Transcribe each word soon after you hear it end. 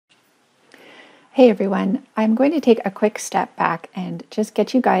Hey everyone, I'm going to take a quick step back and just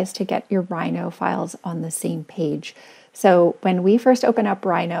get you guys to get your Rhino files on the same page. So when we first open up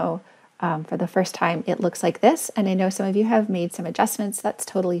Rhino for the first time, it looks like this. And I know some of you have made some adjustments, that's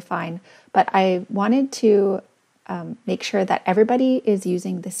totally fine. But I wanted to make sure that everybody is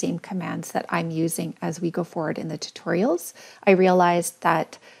using the same commands that I'm using as we go forward in the tutorials. I realized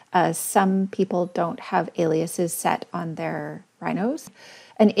that some people don't have aliases set on their Rhinos.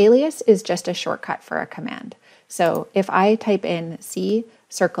 An alias is just a shortcut for a command. So if I type in C,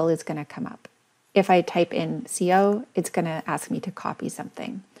 circle is going to come up. If I type in CO, it's going to ask me to copy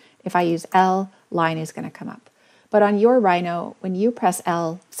something. If I use L, line is going to come up. But on your Rhino, when you press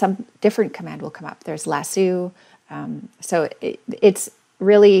L, some different command will come up. There's lasso. So it's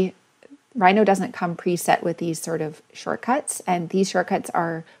really, Rhino doesn't come preset with these sort of shortcuts, and these shortcuts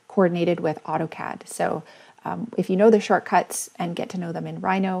are coordinated with AutoCAD. So if you know the shortcuts and get to know them in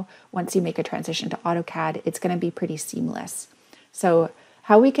Rhino, once you make a transition to AutoCAD, it's going to be pretty seamless. So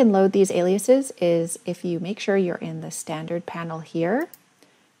how we can load these aliases is if you make sure you're in the standard panel here,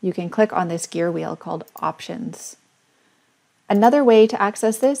 you can click on this gear wheel called Options. Another way to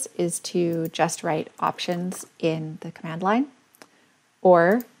access this is to just write Options in the command line,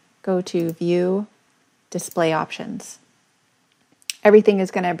 or go to View, Display Options. Everything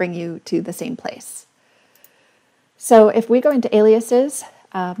is going to bring you to the same place. So if we go into aliases,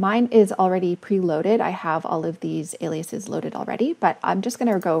 mine is already preloaded. I have all of these aliases loaded already, but I'm just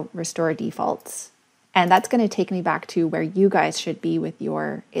going to go restore defaults. And that's going to take me back to where you guys should be with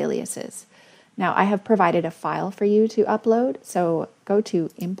your aliases. Now I have provided a file for you to upload. So go to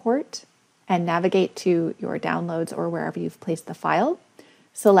Import and navigate to your downloads or wherever you've placed the file.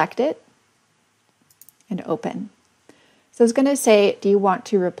 Select it and open. So it's going to say, do you want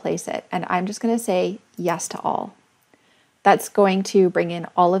to replace it? And I'm just going to say yes to all. That's going to bring in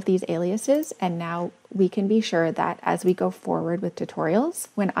all of these aliases, and now we can be sure that as we go forward with tutorials,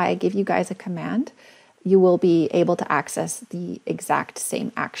 when I give you guys a command, you will be able to access the exact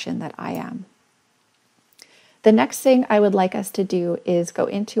same action that I am. The next thing I would like us to do is go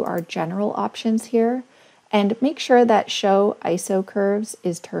into our general options here and make sure that Show ISO Curves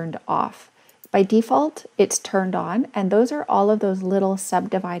is turned off. By default, it's turned on, and those are all of those little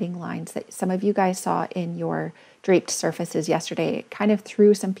subdividing lines that some of you guys saw in your draped surfaces yesterday. It kind of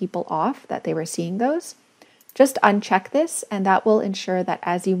threw some people off that they were seeing those. Just uncheck this, and that will ensure that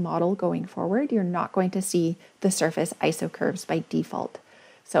as you model going forward, you're not going to see the surface ISO curves by default.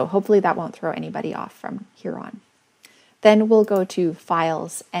 So hopefully that won't throw anybody off from here on. Then we'll go to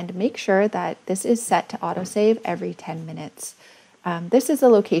Files and make sure that this is set to autosave every 10 minutes. This is the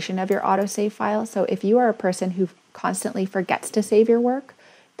location of your autosave file. So if you are a person who constantly forgets to save your work,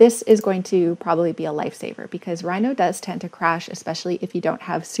 this is going to probably be a lifesaver because Rhino does tend to crash, especially if you don't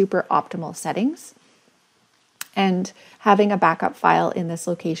have super optimal settings. And having a backup file in this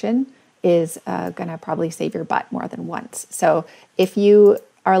location is going to probably save your butt more than once. So if you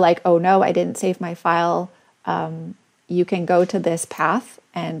are like, oh no, I didn't save my file, you can go to this path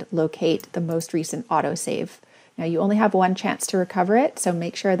and locate the most recent autosave. Now you only have one chance to recover it, so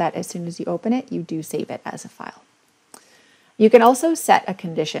make sure that as soon as you open it, you do save it as a file. You can also set a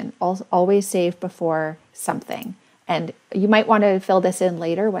condition, always save before something. And you might want to fill this in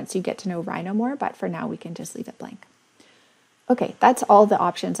later once you get to know Rhino more, but for now we can just leave it blank. Okay, that's all the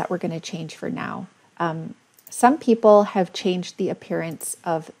options that we're going to change for now. Some people have changed the appearance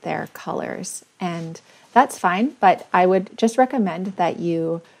of their colors, and that's fine, but I would just recommend that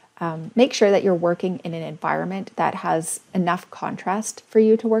you make sure that you're working in an environment that has enough contrast for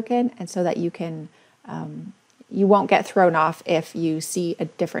you to work in, and so that you can you won't get thrown off if you see a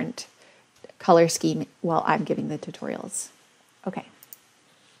different color scheme while I'm giving the tutorials. Okay,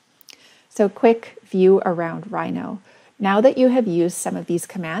 so quick view around Rhino. Now that you have used some of these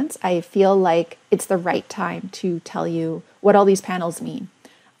commands, I feel like it's the right time to tell you what all these panels mean.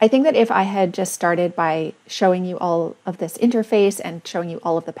 I think that if I had just started by showing you all of this interface and showing you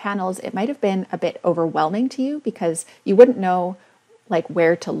all of the panels, it might have been a bit overwhelming to you because you wouldn't know like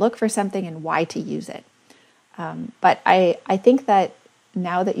where to look for something and why to use it. But I think that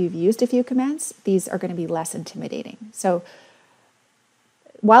now that you've used a few commands, these are going to be less intimidating. So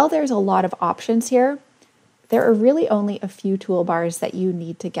while there's a lot of options here, there are really only a few toolbars that you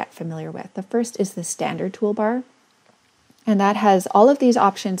need to get familiar with. The first is the standard toolbar, and that has all of these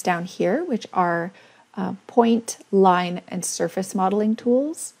options down here, which are point, line, and surface modeling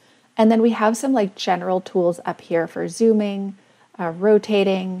tools. And then we have some like general tools up here for zooming,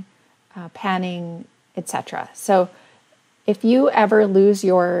 rotating, panning, etc. So if you ever lose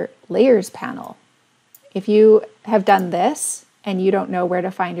your layers panel, if you have done this and you don't know where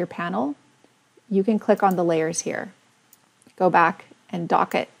to find your panel, you can click on the layers here, go back and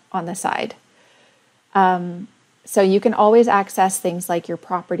dock it on the side. So you can always access things like your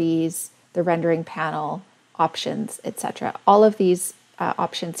properties, the rendering panel, options, etc. All of these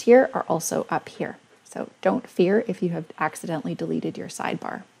options here are also up here. So don't fear if you have accidentally deleted your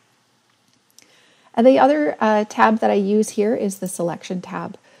sidebar. And the other tab that I use here is the Selection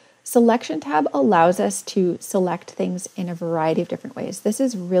tab. Selection tab allows us to select things in a variety of different ways. This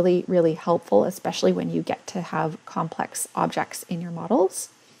is really, really helpful, especially when you get to have complex objects in your models.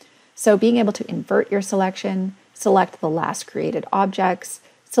 So being able to invert your selection, select the last created objects,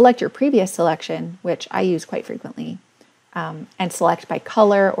 select your previous selection, which I use quite frequently, and select by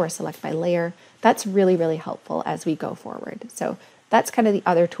color or select by layer. That's really, really helpful as we go forward. So that's kind of the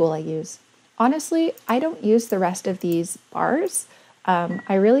other tool I use. Honestly, I don't use the rest of these bars.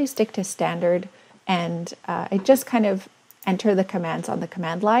 I really stick to standard, and I just kind of enter the commands on the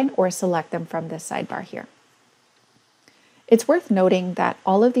command line or select them from this sidebar here. It's worth noting that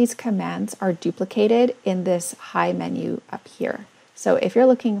all of these commands are duplicated in this high menu up here. So if you're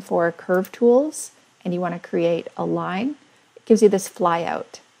looking for curve tools and you want to create a line, it gives you this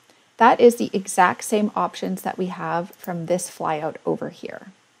flyout. That is the exact same options that we have from this flyout over here.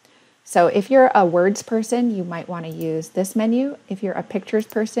 So if you're a words person, you might want to use this menu. If you're a pictures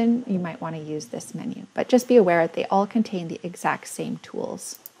person, you might want to use this menu. But just be aware they all contain the exact same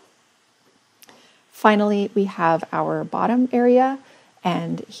tools. Finally, we have our bottom area,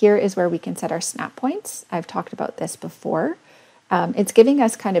 and here is where we can set our snap points. I've talked about this before. It's giving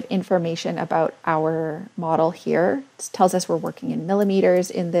us kind of information about our model here. It tells us we're working in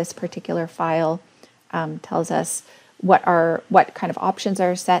millimeters in this particular file, tells us what kind of options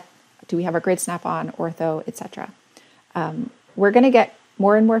are set. Do we have our grid snap on, ortho, etc. We're going to get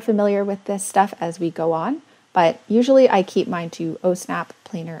more and more familiar with this stuff as we go on, but usually I keep mine to OSnap,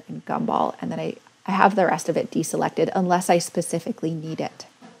 planar, and gumball, and then I have the rest of it deselected unless I specifically need it.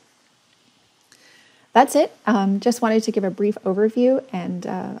 That's it. Just wanted to give a brief overview, and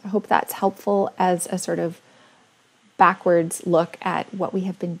I hope that's helpful as a sort of backwards look at what we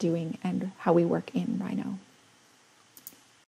have been doing and how we work in Rhino.